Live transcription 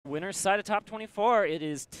Winner's side of top 24, it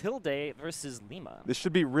is Tilde versus Lima. This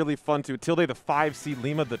should be really fun, too. Tilde, the 5 seed,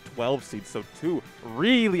 Lima, the 12 seed. So two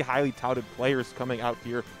really highly touted players coming out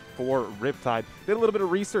here for Riptide. Did a little bit of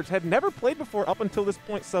research, had never played before up until this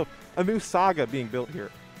point, so a new saga being built here.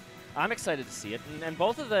 I'm excited to see it, and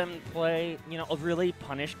both of them play, a really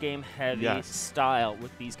punish game heavy style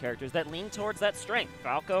with these characters that lean towards that strength.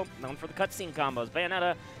 Falco, known for the cutscene combos.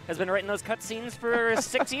 Bayonetta has been writing those cutscenes for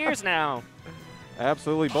 6 years now.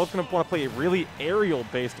 Absolutely. Both going to want to play a really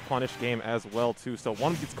aerial-based punish game as well, too. So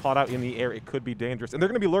one gets caught out in the air, it could be dangerous. And they're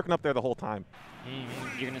going to be lurking up there the whole time.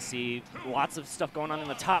 You're going to see lots of stuff going on in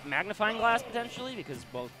the top magnifying glass, potentially, because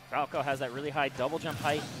both Falco has that really high double jump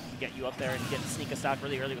height to get you up there and get sneak a stock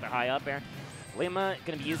really early with a high up air. Lima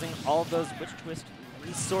going to be using all of those witch twist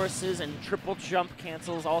resources and triple jump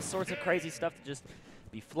cancels, all sorts of crazy stuff to just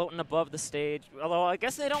be floating above the stage. Although I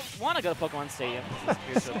guess they don't want to go to Pokemon Stadium. This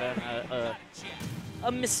appears to have been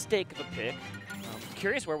a mistake of a pick.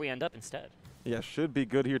 Curious where we end up instead. Yeah, should be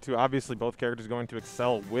good here too. Obviously, both characters going to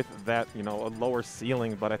excel with that, a lower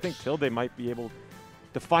ceiling. But I think Tilde might be able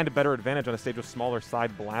to find a better advantage on a stage with smaller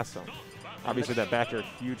side blast zone. Obviously, that back air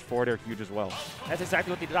huge, forward air huge as well. That's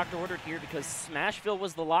exactly what the doctor ordered here because Smashville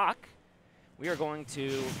was the lock. We are going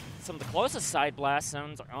to some of the closest side blast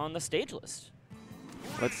zones on the stage list.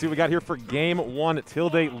 Let's see what we got here for game one.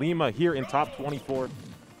 Tilde Lima here in top 24.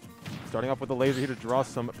 Starting off with the laser here to draw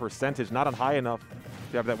some percentage. Not on high enough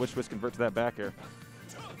to have that wish twist convert to that back air.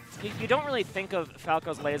 You don't really think of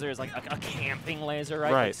Falco's laser as like a camping laser,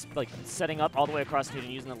 right? Right. It's like setting up all the way across the stage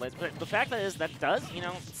and using the laser. But the fact that that does,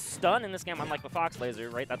 stun in this game, unlike the Fox laser,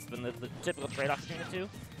 right? That's been the typical trade-off between the two.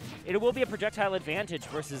 It will be a projectile advantage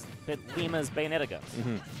versus Lima's Bayonetta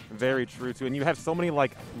guns. Very true, too. And you have so many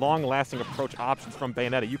long-lasting approach options from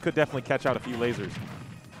Bayonetta. You could definitely catch out a few lasers.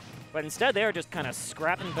 But instead, they are just kind of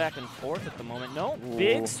scrapping back and forth at the moment. No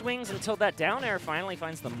big swings until that down air finally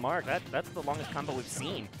finds the mark. That's the longest combo we've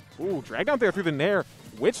seen. Ooh, drag out there through the nair.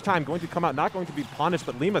 Which time going to come out, not going to be punished,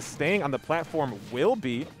 but Lima staying on the platform will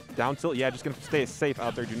be. Down tilt, yeah, just going to stay safe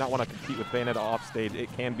out there. Do not want to compete with Bayonetta off stage.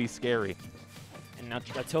 It can be scary. And now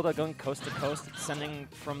Tilde going coast to coast, sending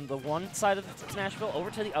from the one side of Smashville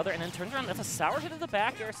over to the other, and then turns around. That's a sour hit of the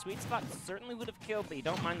back air. Sweet spot certainly would have killed, but you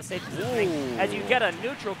don't mind the safe positioning as you get a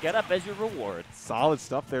neutral get up as your reward. Solid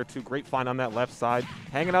stuff there, too. Great find on that left side.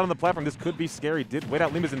 Hanging out on the platform. This could be scary. Did wait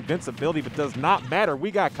out Lima's invincibility, but does not matter.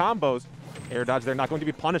 We got combos. Air dodge there, not going to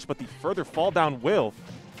be punished, but the further fall down will.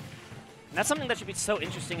 And that's something that should be so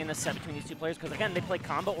interesting in this set between these two players, because, again, they play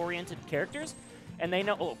combo-oriented characters. And they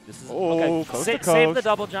know, this is okay. Coast to coast. Save the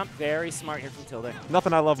double jump. Very smart here from Tilde.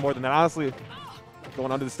 Nothing I love more than that. Honestly,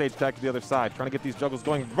 going onto the stage attack to the other side, trying to get these juggles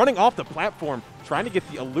going, running off the platform, trying to get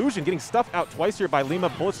the illusion, getting stuffed out twice here by Lima.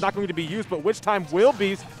 Bullets not going to be used, but which time will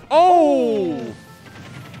be. Oh!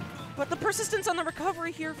 But the persistence on the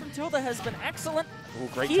recovery here from Tilde has been excellent. Ooh,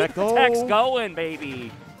 great Keep tech. the techs going,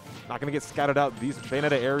 baby. Not going to get scattered out. These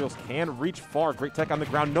Bayonetta aerials can reach far. Great tech on the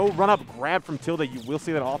ground. No run-up grab from Tilde. You will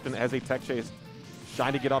see that often as a tech chase.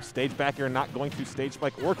 Trying to get off stage back here, not going to stage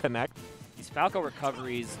spike or connect. These Falco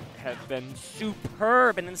recoveries have been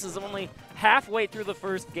superb, and this is only halfway through the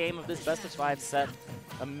first game of this best-of-5 set.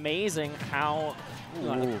 Amazing how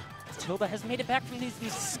Tilde has made it back from these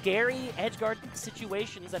scary edgeguard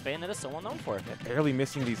situations that Bayonetta is so well known for. Barely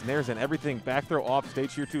missing these nairs and everything. Back throw off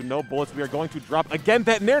stage here too. No bullets. We are going to drop. Again,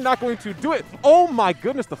 that nair not going to do it. Oh my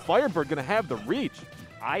goodness, the Firebird going to have the reach.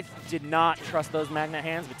 I did not trust those magnet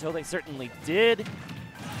hands, but Tilde certainly did.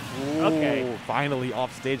 Ooh, okay. Finally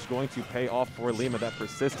off stage going to pay off for Lima. That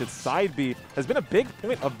persisted side B has been a big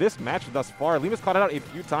point of this match thus far. Lima's caught it out a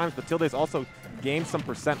few times, but Tilde's also gained some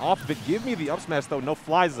percent off of it. Give me the up smash, though. No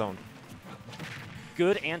fly zone.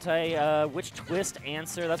 Good anti-witch twist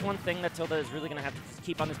answer. That's one thing that Tilde is really going to have to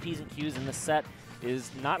keep on his P's and Q's in this set,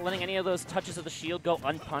 is not letting any of those touches of the shield go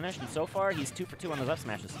unpunished, and so far he's 2 for 2 on those up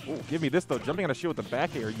smashes. Ooh, give me this, though. Jumping on a shield with the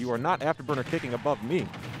back air. You are not afterburner kicking above me.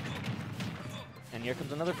 And here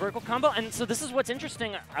comes another vertical combo, and so this is what's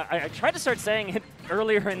interesting. I tried to start saying it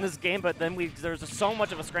earlier in this game, but then there's so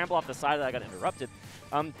much of a scramble off the side that I got interrupted.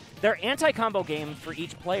 Their anti-combo game for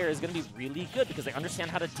each player is going to be really good because they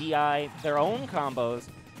understand how to DI their own combos,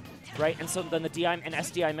 right? And so then the DI and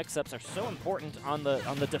SDI mix-ups are so important on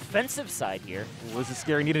the defensive side here. Ooh, this is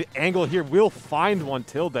scary. Needed angle here. We'll find one,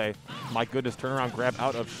 Tilde. My goodness, turnaround grab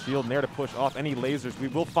out of shield. Nair to push off any lasers. We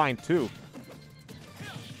will find two.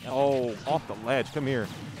 Oh, off the ledge. Come here.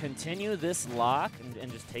 Continue this lock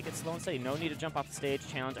and just take it slow and steady. No need to jump off the stage,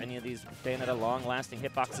 challenge any of these Bayonetta long-lasting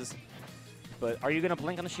hitboxes. But are you going to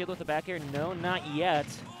blink on the shield with the back air? No, not yet.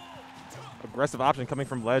 Aggressive option coming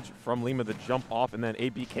from ledge from Lima, the jump off, and then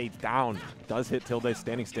ABK down. Does hit Tilde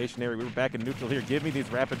standing stationary. We were back in neutral here. Give me these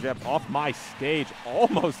rapid jabs off my stage.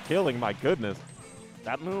 Almost killing, my goodness.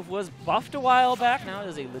 That move was buffed a while back. Now it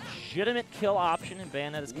is a legitimate kill option in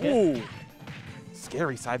Bayonetta's kit. Ooh.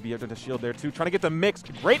 Scary side B under the shield there, too. Trying to get the mix.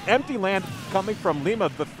 Great empty land coming from Lima.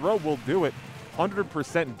 The throw will do it.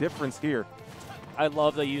 100% difference here. I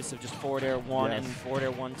love the use of just forward air 1 and forward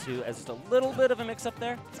air 1-2 as just a little bit of a mix-up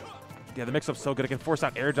there. Yeah, the mix-up's so good. It can force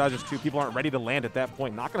out air dodges, too. People aren't ready to land at that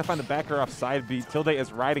point. Not going to find the back air off side B. Tilde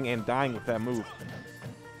is riding and dying with that move.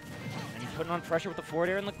 And he's putting on pressure with the forward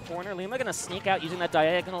air in the corner. Lima going to sneak out using that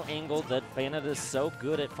diagonal angle that Bayonetta is so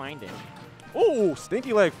good at finding. Ooh,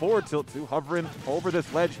 stinky leg forward tilt, too. Hovering over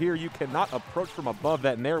this ledge here. You cannot approach from above.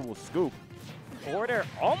 That Nair will scoop. Forward air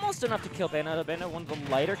almost enough to kill Bayonetta. Bayonetta, one of the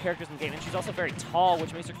lighter characters in the game, and she's also very tall,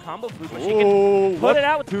 which makes her combo food, but she can put it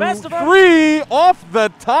out with the best of them. 3 off the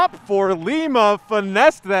top for Lima.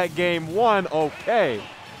 Finessed that game 1. Okay.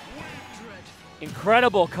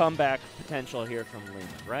 Incredible comeback potential here from Lima,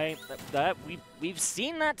 right? We've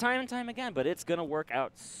seen that time and time again, but it's going to work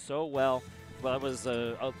out so well. Well, it was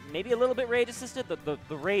maybe a little bit rage assisted.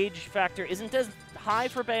 The rage factor isn't as high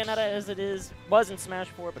for Bayonetta as it was in Smash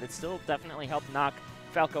 4, but it still definitely helped knock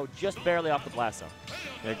Falco just barely off the blast zone.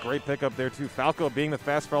 Yeah, great pickup there, too. Falco being the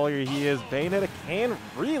fast follower he is, Bayonetta can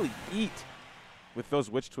really eat with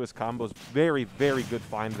those witch twist combos. Very, very good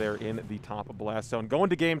find there in the top of blast zone.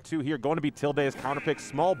 Going to game 2 here, going to be Tilde's counter pick,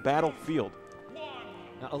 small battlefield.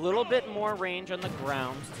 Now, a little bit more range on the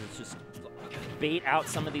ground to just bait out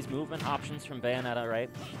some of these movement options from Bayonetta, right?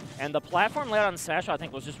 And the platform layout on Sash, I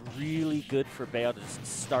think, was just really good for Bayo to just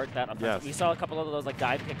start that up. Yes. We saw a couple of those like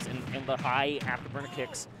dive kicks and the high afterburner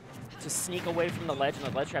kicks to sneak away from the ledge in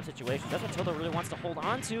the ledge trap situation. That's what Tilde really wants to hold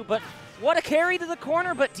on to, but what a carry to the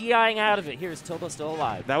corner, but DIing out of it. Here's Tilde still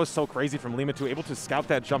alive. That was so crazy from Lima, too, able to scout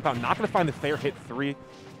that jump out. Not going to find the fair hit 3.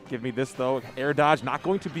 Give me this, though. Air dodge, not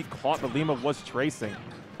going to be caught, but Lima was tracing.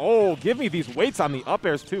 Oh, give me these weights on the up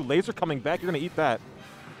airs, too. Laser coming back. You're going to eat that.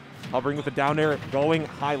 Hovering with the down air, going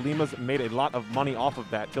high. Lima's made a lot of money off of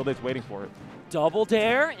that. Tilde's waiting for it. Double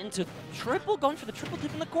dare into triple, going for the triple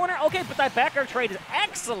dip in the corner. Okay, but that back air trade is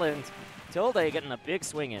excellent. Tilde getting a big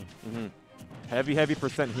swing in. Heavy, heavy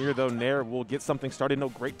percent here, though. Nair will get something started. No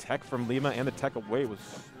great tech from Lima, and the tech away was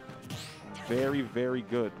very, very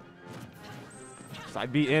good.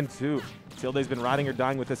 Side B in, too. Tilde's been riding or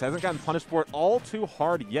dying with this. Hasn't gotten punished for it all too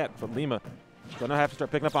hard yet, but Lima gonna have to start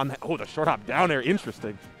picking up on that. Oh, the short hop down there,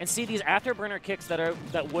 interesting. And see these afterburner kicks that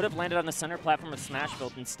would have landed on the center platform of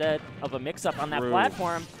Smashville instead of a mix-up on that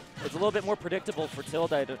platform. It's a little bit more predictable for Tilde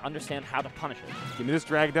to understand how to punish it. Give me this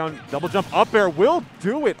drag down, double jump up air, will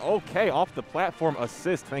do it. Okay, off the platform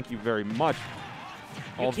assist, thank you very much.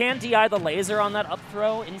 You can DI the laser on that up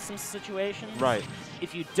throw in some situations. Right.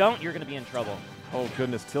 If you don't, you're gonna be in trouble. Oh,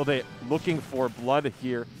 goodness. Tilde looking for blood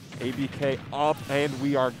here. ABK up, and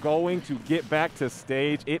we are going to get back to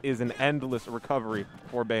stage. It is an endless recovery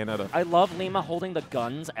for Bayonetta. I love Lima holding the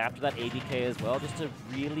guns after that ABK as well, just to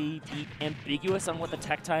really be ambiguous on what the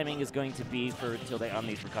tech timing is going to be for Tilde on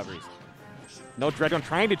these recoveries. No Dragon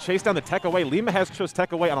trying to chase down the tech away. Lima has chose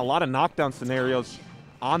tech away on a lot of knockdown scenarios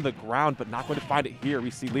on the ground, but not going to find it here.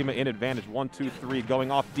 We see Lima in advantage. 1, 2, 3,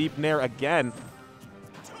 going off deep Nair again.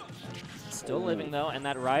 Still living, though, and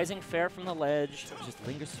that rising fair from the ledge just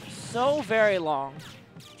lingers so very long.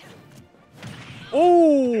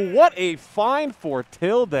 Oh, what a find for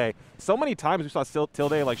Tilde. So many times we saw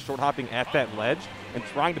Tilde like short hopping at that ledge and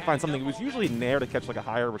trying to find something. It was usually Nair to catch like a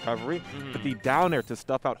higher recovery, but the down air to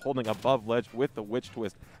stuff out holding above ledge with the witch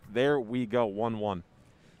twist. There we go, 1-1.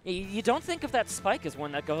 You don't think of that spike as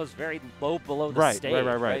one that goes very low below the stage.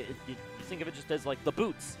 Right. You think of it just as like the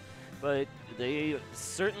boots. But they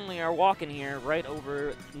certainly are walking here right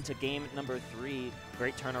over into game number 3.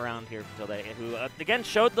 Great turnaround here for Tilde, who again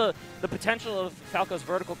showed the potential of Falco's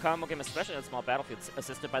vertical combo game, especially on small battlefields,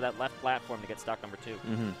 assisted by that left platform to get stock number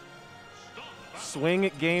 2. Swing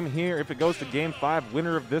game here. If it goes to game 5,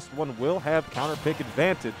 winner of this one will have counter pick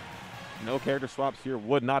advantage. No character swaps here.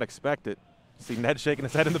 Would not expect it. See Ned shaking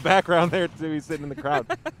his head in the background there too. He's sitting in the crowd.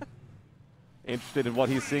 Interested in what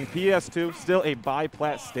he's seeing. PS2, still a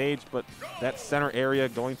bi-plat stage, but that center area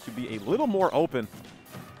going to be a little more open.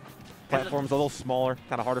 Platform's a little smaller,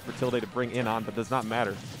 kind of harder for Tilde to bring in on, but does not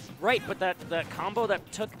matter. Right, but that combo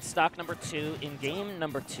that took stock number 2 in game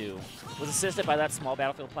number 2 was assisted by that small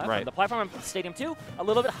battlefield platform. Right. The platform in Stadium 2, a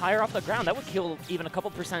little bit higher off the ground. That would kill even a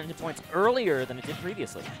couple percentage points earlier than it did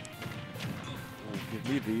previously. Give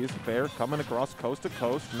me these. Fair coming across coast to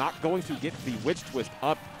coast. Not going to get the witch twist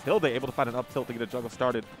up. Tilde able to find an up tilt to get a juggle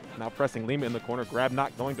started. Now pressing Lima in the corner. Grab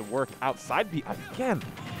not going to work. Outside B again.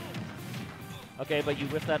 Okay, but you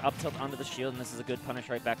whiff that up tilt onto the shield, and this is a good punish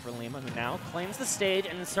right back for Lima, who now claims the stage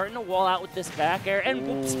and is starting to wall out with this back air.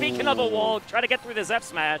 And speaking of a wall, try to get through this F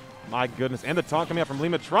smash. My goodness, and the taunt coming out from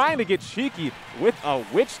Lima, trying to get cheeky with a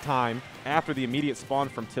witch time after the immediate spawn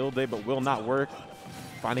from Tilde, but will not work.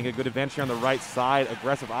 Finding a good advantage here on the right side.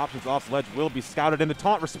 Aggressive options off ledge will be scouted in the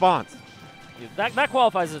taunt response. That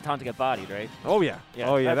qualifies as a taunt to get bodied, right? Oh, yeah.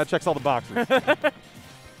 Oh, yeah, that checks all the boxes.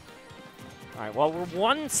 All right, well, we're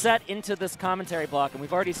one set into this commentary block, and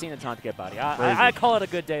we've already seen a taunt to get body. I call it a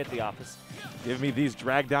good day at the office. Give me these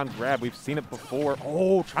drag down grab. We've seen it before.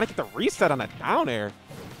 Oh, trying to get the reset on that down air.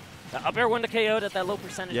 The up air one to KO'd at that low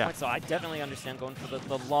percentage point, so I definitely understand going for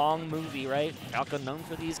the long movie, right? Falco known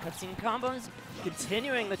for these cutscene combos,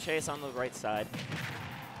 continuing the chase on the right side.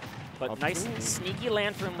 But nice sneaky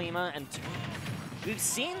land from Lima, and we've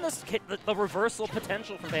seen this the reversal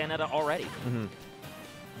potential from Bayonetta already.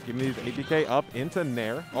 Give me these APK up into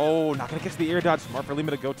Nair. Oh, not going to catch the air dodge. Smart for Lima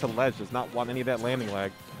to go to ledge. Does not want any of that landing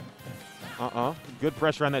lag. Good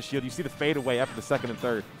pressure on that shield. You see the fade away after the second and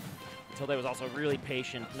third. Tilde was also really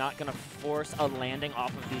patient, not going to force a landing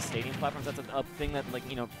off of these stadium platforms. That's a thing that, like,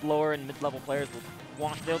 you know, lower and mid-level players will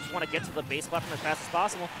want. They'll just want to get to the base platform as fast as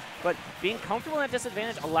possible. But being comfortable in that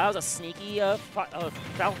disadvantage allows a sneaky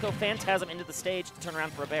Falco Phantasm into the stage to turn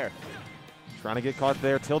around for a bear. Trying to get caught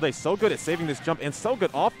there. Tilde so good at saving this jump and so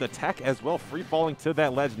good off the tech as well. Free falling to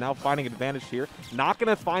that ledge. Now finding advantage here. Not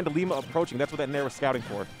going to find Lima approaching. That's what that Nair was scouting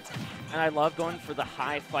for. And I love going for the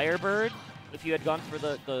high Firebird. If you had gone for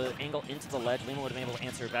the angle into the ledge, Lima would have been able to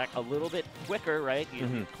answer back a little bit quicker, right?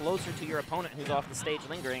 You're closer to your opponent who's off the stage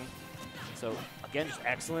lingering. So, again, just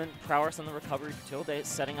excellent prowess on the recovery for Tilde,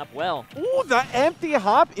 setting up well. Ooh, the empty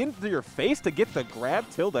hop into your face to get the grab.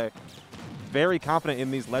 Tilde very confident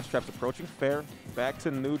in these ledge traps, approaching fair, back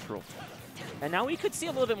to neutral. And now we could see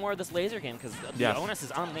a little bit more of this laser game, because the onus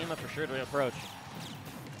is on Lima for sure to approach.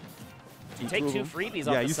 Take two freebies off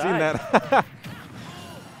the side. Yeah, you've seen that.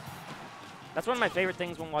 That's one of my favorite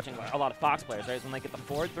things when watching a lot of Fox players, right? Is when they get the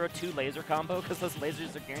forward throw 2 laser combo, because those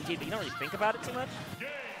lasers are guaranteed, but you don't really think about it too much.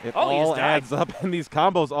 It all adds up, and these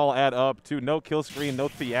combos all add up, too. No kill screen, no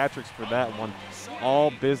theatrics for that one.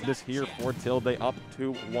 All business here for Tilde, up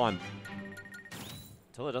 2-1.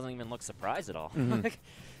 Tilde doesn't even look surprised at all.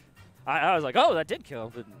 I was like, oh, that did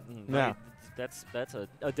kill, but yeah. That's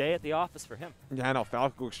a day at the office for him. Yeah, I know.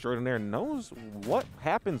 Falco Extraordinaire knows what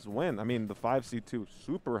happens when. I mean, the 5C2,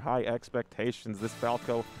 super high expectations. This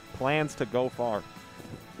Falco plans to go far.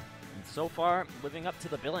 And so far, living up to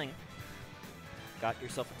the billing. Got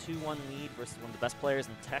yourself a 2-1 lead versus one of the best players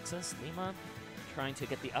in Texas, Lima. Trying to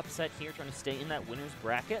get the upset here, trying to stay in that winner's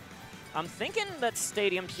bracket. I'm thinking that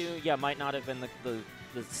Stadium 2, might not have been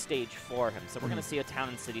the stage for him. So we're going to see a town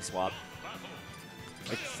and city swap.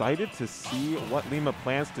 Excited to see what Lima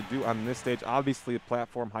plans to do on this stage. Obviously,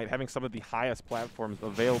 platform height, having some of the highest platforms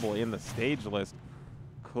available in the stage list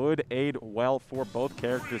could aid well for both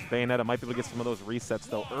characters. Bayonetta might be able to get some of those resets,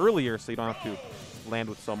 though, earlier, so you don't have to land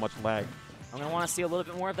with so much lag. I'm going to want to see a little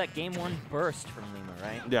bit more of that Game 1 burst from Lima,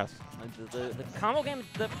 right? Yes. The combo game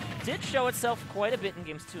did show itself quite a bit in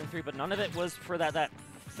Games 2 and 3, but none of it was for that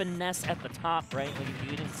finesse at the top, right? Like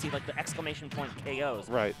you didn't see like the exclamation point KOs.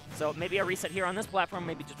 Right. So maybe a reset here on this platform,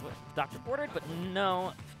 maybe just what Dr. ordered, but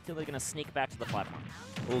no, they're going to sneak back to the platform.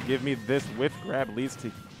 Will give me this whiff grab leads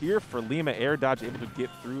to here for Lima. Air dodge able to get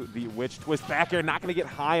through the witch twist. Back air not going to get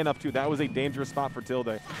high enough too. That was a dangerous spot for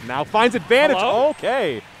Tilde. Now finds advantage. Hello?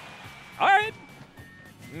 Okay. All right.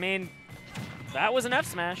 I mean, that was an F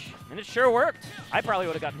smash, and it sure worked. I probably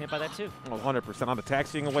would have gotten hit by that too. 100% on the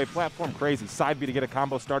taxiing away platform. Crazy. Side B to get a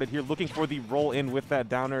combo started here. Looking for the roll in with that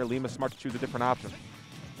down air. Lima smart to choose a different option.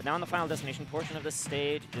 But now in the final destination portion of this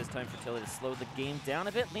stage, it is time for Tilde to slow the game down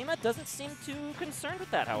a bit. Lima doesn't seem too concerned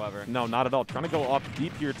with that, however. No, not at all. Trying to go off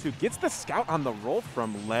deep here too. Gets the scout on the roll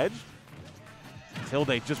from ledge.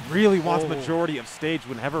 Tilde just really wants majority of stage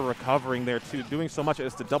whenever recovering there too. Doing so much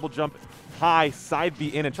as to double jump high, side B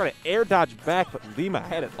in, and try to air dodge back, but Lima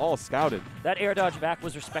had it all scouted. That air dodge back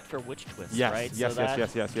was respect for witch twist, right? Yes,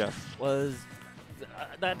 so yes. Was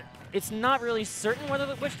that it's not really certain whether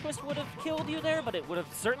the witch twist would have killed you there, but it would have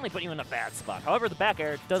certainly put you in a bad spot. However, the back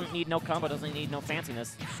air doesn't need no combo, doesn't need no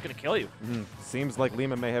fanciness. It's just going to kill you. Seems like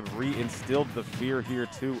Lima may have reinstilled the fear here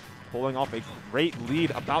too. Pulling off a great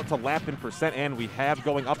lead, about to lap in percent, and we have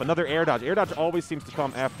going up another air dodge. Air dodge always seems to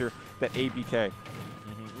come after that ABK.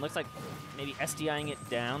 Looks like maybe SDIing it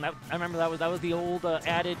down. I remember that was the old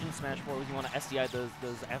adage in Smash 4 was you want to SDI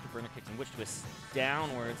those afterburner kicks and witch twists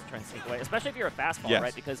downwards to try and sneak away, especially if you're a fastball,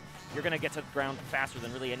 right? Because you're going to get to the ground faster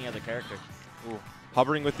than really any other character. Ooh.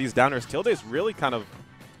 Hovering with these downers, Tilde's really kind of,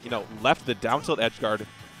 left the down tilt edge guard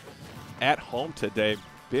at home today.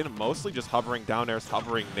 Been mostly just hovering down airs,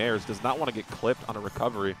 hovering nairs. Does not want to get clipped on a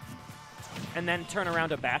recovery. And then turn around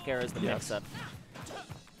to back air as the mix-up.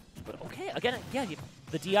 But okay, again, yeah,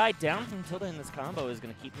 the DI down from Tilde in this combo is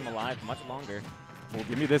going to keep him alive much longer. Well,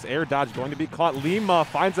 give me this air dodge going to be caught. Lima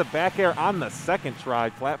finds a back air on the second try.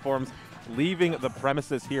 Platforms leaving the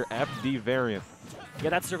premises here. FD variant. Yeah,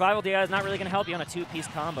 that survival DI is not really going to help you on a two-piece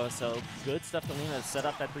combo, so good stuff to Lima to set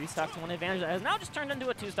up that 3-stock-to-1 advantage. That has now just turned into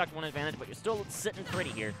a 2-stock-to-1 advantage, but you're still sitting pretty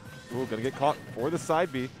here. Ooh, going to get caught for the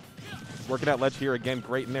side B. Working at ledge here again.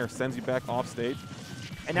 Great in there. Sends you back off stage.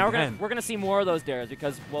 And now we're gonna see more of those dares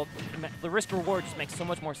because, well, the risk reward just makes so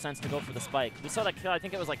much more sense to go for the spike. We saw that kill, I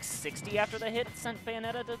think it was like 60 after the hit sent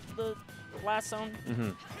Bayonetta to the last zone.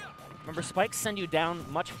 Remember, spikes send you down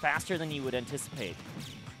much faster than you would anticipate.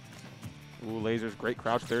 Ooh, lasers, great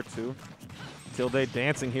crouch there too. Tilde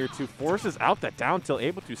dancing here too, forces out that down tilt,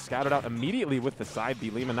 able to scout it out immediately with the side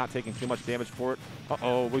B. Lima not taking too much damage for it.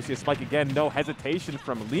 Uh-oh, we see a spike again. No hesitation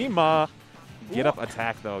from Lima. Get up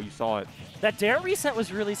attack though, you saw it. That dare reset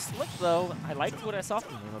was really slick though. I liked what I saw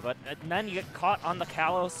from Lima, but then you get caught on the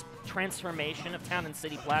Kalos transformation of town and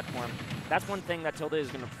city platform. That's one thing that Tilde is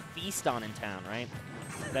going to feast on in town, right?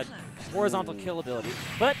 That horizontal kill ability.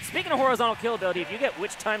 But speaking of horizontal kill ability, if you get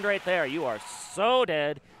witch timed right there, you are so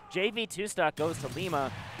dead. JV 2-stock goes to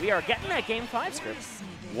Lima. We are getting that game 5 script.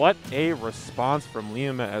 What a response from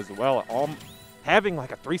Lima as well. Having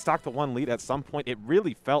like a 3-stock-to-1 lead at some point, it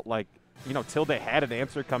really felt like, Tilde had an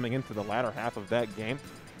answer coming into the latter half of that game.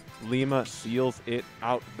 Lima seals it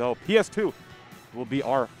out though. PS2 will be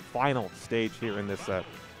our final stage here in this set.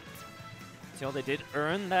 Tilde did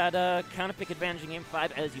earn that counter-pick advantage in Game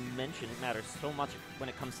 5. As you mentioned, it matters so much when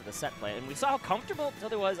it comes to the set play. And we saw how comfortable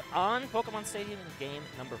Tilde was on Pokemon Stadium in game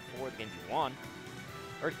number 4, the game you won.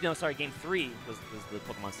 Or, no, sorry, game 3 was the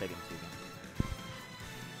Pokemon Stadium 2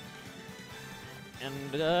 game.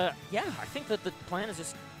 And, yeah, I think that the plan is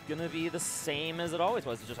just going to be the same as it always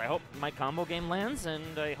was. It's just I hope my combo game lands,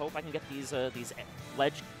 and I hope I can get these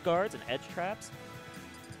ledge guards and edge traps.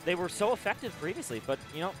 They were so effective previously, but,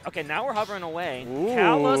 okay, now we're hovering away.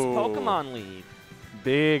 Kalos Pokemon League.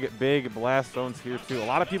 Big blast zones here, too. A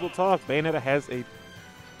lot of people talk. Bayonetta has a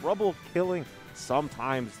trouble killing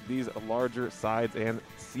sometimes these larger sides, and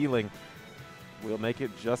ceiling will make it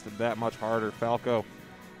just that much harder. Falco,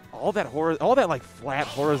 all that like flat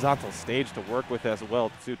horizontal stage to work with as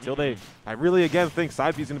well too. Tilde, I really again think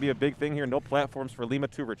side B is going to be a big thing here. No platforms for Lima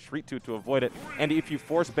to retreat to avoid it. And if you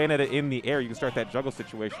force Bayonetta in the air, you can start that juggle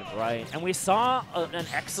situation. Right. And we saw an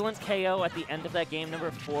excellent KO at the end of that game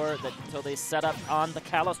number 4 that Tilde set up on the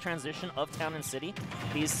Kalos transition of town and city.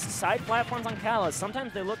 These side platforms on Kalos,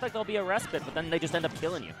 sometimes they look like they'll be a respite, but then they just end up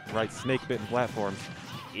killing you. Right. Snake-bitten platforms.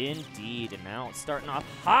 Indeed. And now it's starting off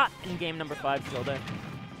hot in game number 5, Tilde.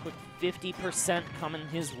 Quick 50% coming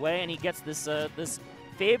his way, and he gets this this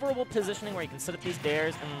favorable positioning where he can set up these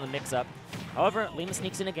dares and then the mix-up. However, Lima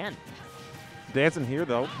sneaks in again. Dancing here,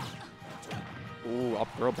 though. Ooh, up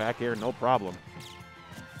throw, back air, no problem.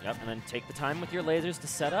 Yep, and then take the time with your lasers to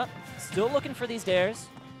set up. Still looking for these dares.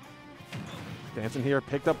 Dancing here,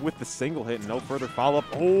 picked up with the single hit, no further follow-up.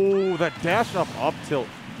 Oh, that dash up tilt.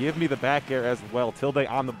 Give me the back air as well. Tilde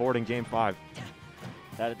on the board in game 5.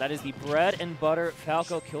 That is the bread and butter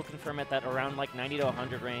Falco kill confirm at that around like 90 to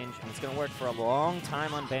 100 range, and it's going to work for a long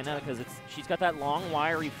time on Bayonetta because she's got that long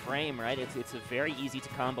wiry frame, right? It's a very easy to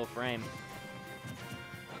combo frame.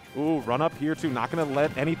 Ooh, run up here too, not going to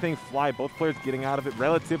let anything fly. Both players getting out of it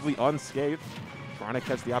relatively unscathed. Trying to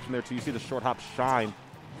catch the option there too. You see the short hop shine,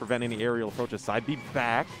 prevent any aerial approaches. Side B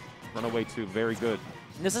back, run away too, very good.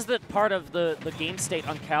 And this is the part of the game state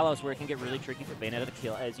on Kalos where it can get really tricky for Bayonetta to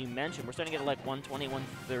kill. As you mentioned, we're starting to get like 120,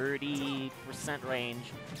 130% range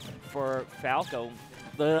for Falco.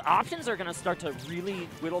 The options are going to start to really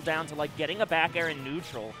whittle down to like getting a back air in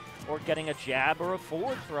neutral or getting a jab or a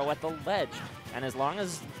forward throw at the ledge. And as long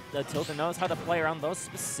as Tilde knows how to play around those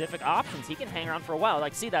specific options, he can hang around for a while.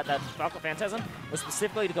 Like, see that Falco Phantasm was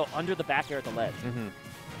specifically to go under the back air at the ledge.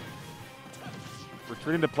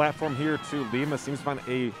 Retreating to platform here too. Lima seems to find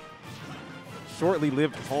a shortly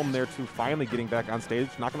lived home there too, finally getting back on stage.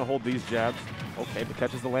 Not going to hold these jabs. Okay, but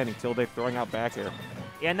catches the landing. Tilde throwing out back air.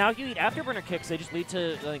 Yeah, now if you eat afterburner kicks, they just lead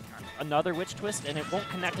to like another Witch Twist, and it won't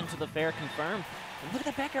connect into the fair confirm. And look at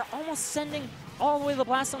that back air, almost sending all the way to the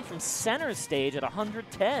blast zone from center stage at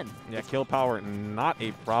 110. Yeah, kill power not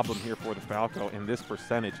a problem here for the Falco, and this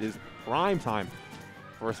percentage is prime time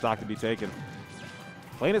for a stock to be taken.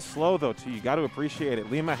 Playing it slow, though, too. You got to appreciate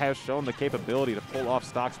it. Lima has shown the capability to pull off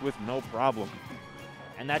stocks with no problem.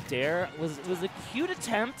 And that dare was a cute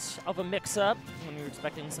attempt of a mix-up when we were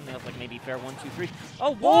expecting something else like maybe fair 1, 2, 3.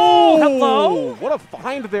 Oh, whoa! Hello! What a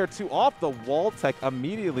find there, too. Off the wall tech,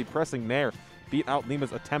 immediately pressing Nair. Beat out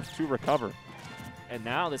Lima's attempts to recover. And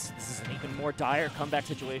now this is an even more dire comeback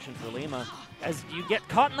situation for Lima. As you get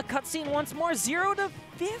caught in the cutscene once more, 0 to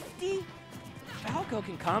 50. Falco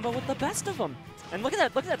can combo with the best of them. And look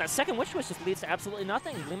at that. That second Witch Twist just leads to absolutely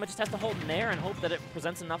nothing. Lima just has to hold Nair and hope that it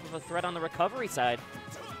presents enough of a threat on the recovery side.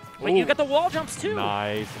 Wait, you got the wall jumps too.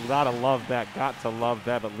 Nice. Gotta love that. Got to love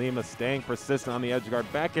that. But Lima staying persistent on the edge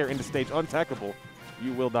guard. Back air into stage, untechable.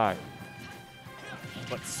 You will die.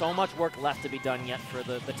 But so much work left to be done yet for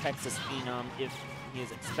the Texas Phenom if he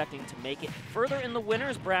is expecting to make it further in the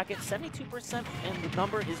winner's bracket. 72%, and the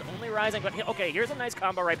number is only rising. But okay, here's a nice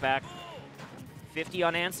combo right back. 50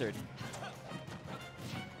 unanswered.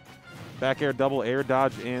 Back air, double air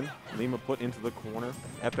dodge in. Lima put into the corner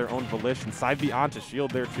at their own volition. Side B onto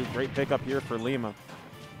shield there too. Great pickup here for Lima.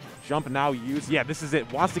 Jump now used. Yeah, this is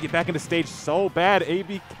it. Wants to get back into stage so bad.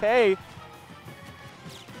 ABK.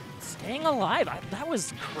 Staying alive. That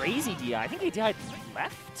was crazy, DI. I think he died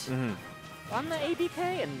left on the ABK,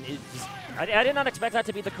 and it just, I did not expect that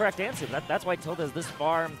to be the correct answer. That's why Tilde is this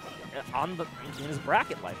far in his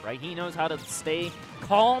bracket life, right? He knows how to stay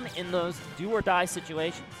calm in those do-or-die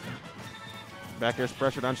situations. Back air's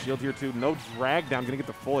pressured on shield here too. No drag down. Going to get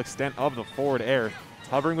the full extent of the forward air.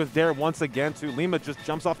 Hovering with dare once again too. Lima just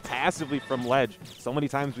jumps off passively from ledge. So many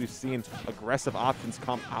times we've seen aggressive options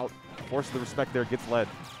come out. Force the respect there, gets led.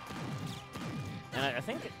 And I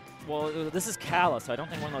think, well, this is Kala, so I don't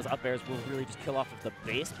think one of those up airs will really just kill off of the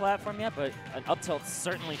base platform yet, but an up tilt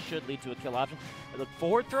certainly should lead to a kill option. The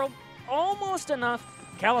forward throw, almost enough.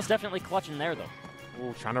 Kala's definitely clutching there, though.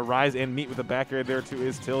 Ooh, trying to rise and meet with the back air there too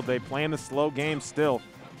is Tilde. Playing the slow game still.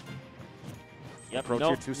 Yep, Approach no,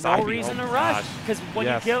 here to no reason to rush, because when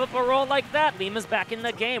Yes. you give up a roll like that, Lima's back in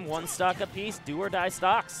the game. One stock apiece, do-or-die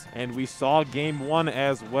stocks. And we saw game one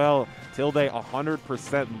as well. Tilde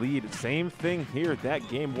 100% lead. Same thing here. That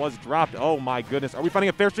game was dropped. Oh my goodness. Are we finding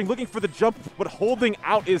a fair string? Looking for the jump, but holding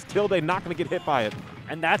out is Tilde. Not going to get hit by it.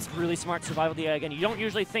 And that's really smart survival DI again. You don't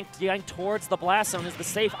usually think DI towards the blast zone is the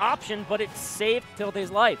safe option, but it saved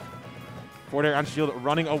Tilde's life. Forward air on shield,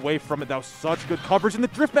 running away from it. That was such good coverage. And the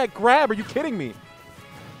drift back grab. Are you kidding me?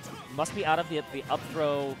 Must be out of the up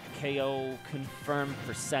throw KO confirmed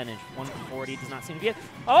percentage. 140 does not seem to be it.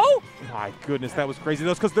 Oh! My goodness, that was crazy. That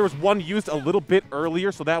was because there was one used a little bit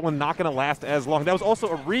earlier, so that one not going to last as long. That was also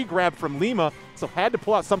a re-grab from Lima, so had to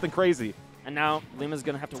pull out something crazy. And now Lima's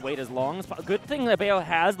going to have to wait as long as possible. Good thing that Bayo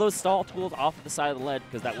has those stall tools off of the side of the ledge,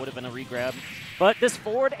 because that would have been a re-grab. But this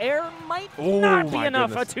forward air might not be enough.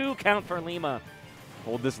 Goodness. A 2 count for Lima.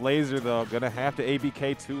 Hold this laser, though. Going to have to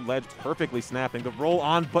ABK to ledge, perfectly snapping. The roll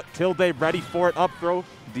on, but Tilde ready for it. Up throw,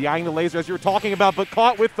 DIing the laser as you were talking about, but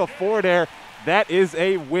caught with the forward air. That is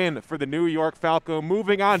a win for the New York Falco.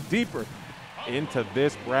 Moving on deeper into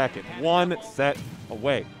this bracket. One set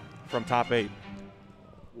away from top 8.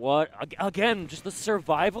 What, again, just the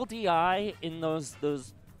survival DI in those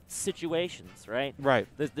situations, right? Right.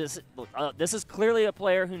 This is clearly a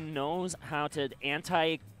player who knows how to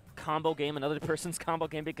anti-combo game another person's combo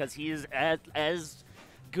game, because he is as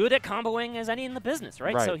good at comboing as any in the business,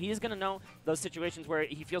 right? So he's going to know those situations where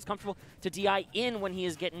he feels comfortable to DI in when he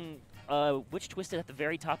is getting Witch Twisted at the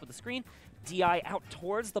very top of the screen, DI out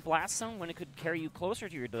towards the blast zone when it could carry you closer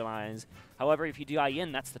to your demise. However, if you DI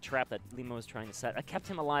in, that's the trap that Lima was trying to set. I kept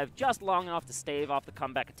him alive just long enough to stave off the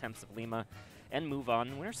comeback attempts of Lima and move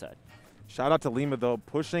on winner side. Shout out to Lima, though,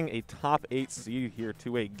 pushing a top 8 seed here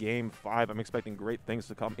to a game 5. I'm expecting great things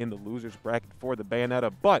to come in the losers bracket for the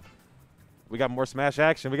Bayonetta, but we got more Smash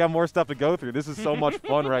action. We got more stuff to go through. This is so much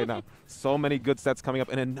fun right now. So many good sets coming up,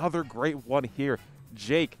 and another great one here.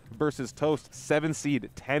 Jake versus Toast, 7 seed,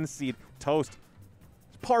 10 seed, Toast.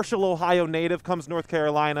 Partial Ohio native, comes North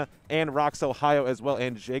Carolina, and rocks Ohio as well,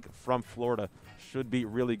 and Jake from Florida. Should be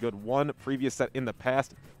really good. One previous set in the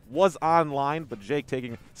past was online, but Jake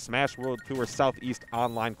taking Smash World Tour Southeast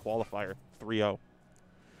online qualifier 3-0.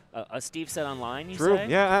 Steve said online, you True. say?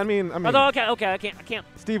 Yeah, I mean. Oh, okay, I can't.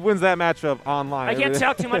 Steve wins that matchup online. I can't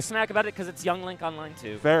talk too much smack about it because it's Young Link Online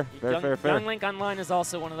too. Fair. Young Link Online is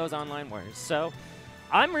also one of those online warriors. So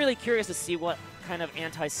I'm really curious to see what kind of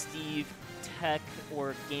anti-Steve tech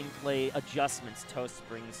or gameplay adjustments Toast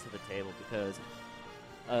brings to the table, because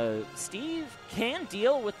Steve can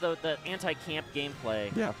deal with the anti-camp gameplay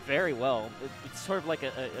very well. It's sort of like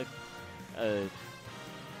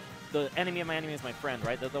the enemy of my enemy is my friend,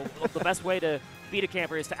 right? The best way to beat a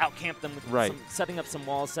camper is to out-camp them with setting up some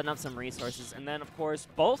walls, setting up some resources, and then, of course,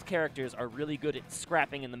 both characters are really good at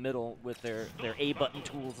scrapping in the middle with their A-button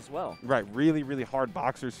tools as well. Right, really, really hard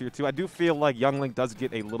boxers here, too. I do feel like Young Link does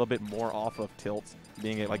get a little bit more off of tilts,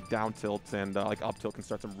 being it like down tilts and like up tilt can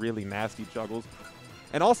start some really nasty juggles.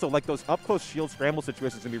 And also, like, those up-close shield scramble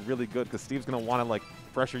situations can be really good, because Steve's going to want to, like,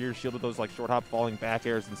 pressure your shield with those, like, short hop falling back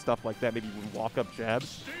airs and stuff like that, maybe even walk-up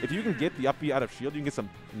jabs. If you can get the up B out of shield, you can get some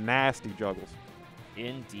nasty juggles.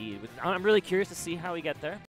 Indeed. I'm really curious to see how we get there.